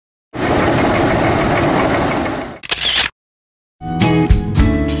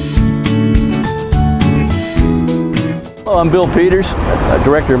Hello, I'm Bill Peters,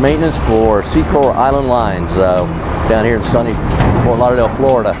 Director of Maintenance for SEACOR Island Lines down here in sunny Fort Lauderdale,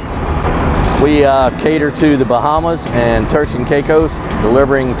 Florida. We cater to the Bahamas and Turks and Caicos,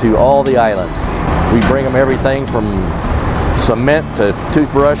 delivering to all the islands. We bring them everything from cement to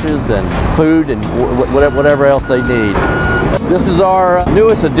toothbrushes and food and whatever else they need. This is our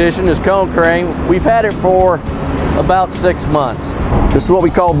newest addition, is Konecranes. We've had it for about 6 months. This is what we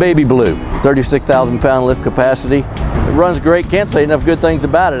call Baby Blue, 36,000 pound lift capacity. It runs great, can't say enough good things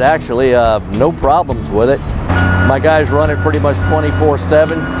about it actually, no problems with it. My guys run it pretty much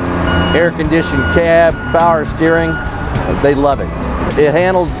 24/7, air conditioned cab, power steering, they love it. It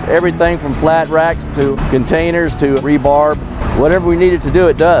handles everything from flat racks to containers to rebar. Whatever we need it to do,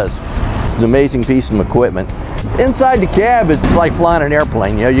 it does. It's an amazing piece of equipment. Inside the cab, it's like flying an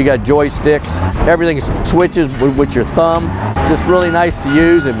airplane. You know, you got joysticks, everything switches with your thumb. Just really nice to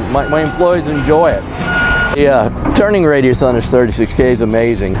use, and my employees enjoy it. The turning radius on this 36K is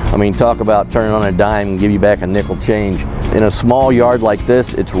amazing. I mean, talk about turning on a dime and give you back a nickel change. In a small yard like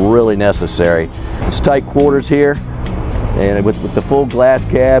this, it's really necessary. It's tight quarters here, and with the full glass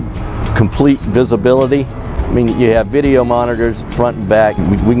cab, complete visibility. I mean, you have video monitors front and back.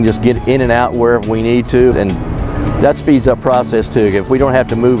 We can just get in and out wherever we need to, and that speeds up process too. If we don't have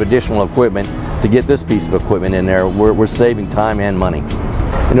to move additional equipment to get this piece of equipment in there, we're saving time and money.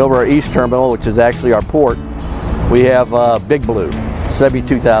 And over our east terminal, which is actually our port, we have Big Blue,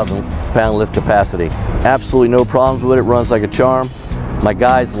 72,000 pound lift capacity. Absolutely no problems with it, runs like a charm. My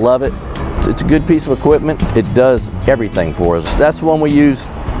guys love it. It's a good piece of equipment. It does everything for us. That's one we use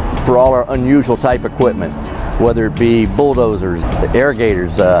for all our unusual type equipment, whether it be bulldozers,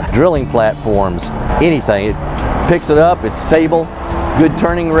 irrigators, drilling platforms, anything. It picks it up, it's stable, good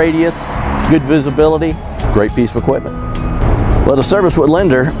turning radius, good visibility, great piece of equipment. Well, the service with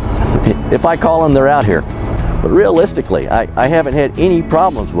Linder, if I call them, they're out here. But realistically, I haven't had any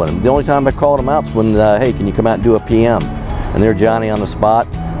problems with them. The only time I called them out is when, hey, can you come out and do a PM? And they're Johnny on the spot.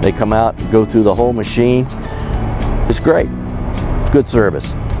 They come out, go through the whole machine. It's great. It's good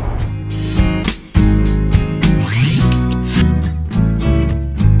service.